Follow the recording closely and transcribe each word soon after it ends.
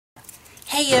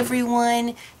Hey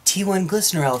everyone!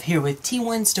 T1BloodMoon here with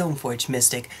T1 Stoneforge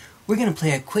Mystic. We're gonna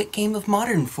play a quick game of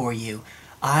Modern for you.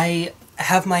 I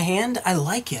have my hand, I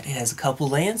like it. It has a couple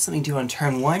lands, something to do on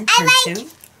turn 1, turn 2.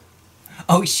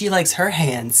 Oh, she likes her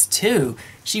hands too.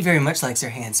 She very much likes her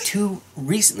hands. 2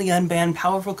 recently unbanned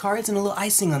powerful cards and a little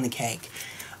icing on the cake.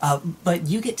 But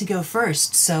you get to go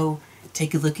first, so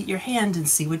take a look at your hand and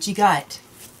see what you got.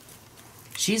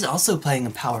 She's also playing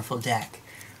a powerful deck.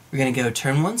 We're gonna go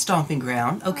turn 1 Stomping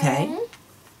Ground, okay.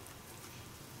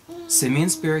 Simian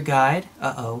Spirit Guide,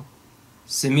 uh-oh.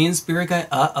 Simian Spirit Guide,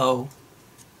 uh-oh.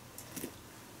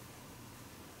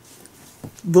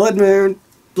 Blood Moon!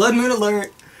 Blood Moon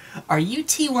alert! Are you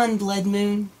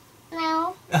T1BloodMoon?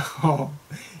 No. Oh.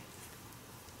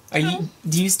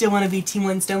 Do you still want to be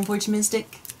T1 Stoneforge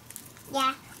Mystic?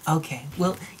 Yeah. Okay,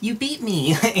 well, you beat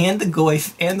me, and the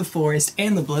Goyf, and the Forest,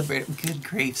 and the Bloodbraid. Good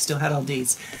grief, still had all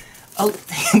these. Oh,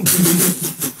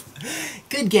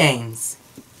 good games.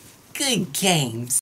 Good games.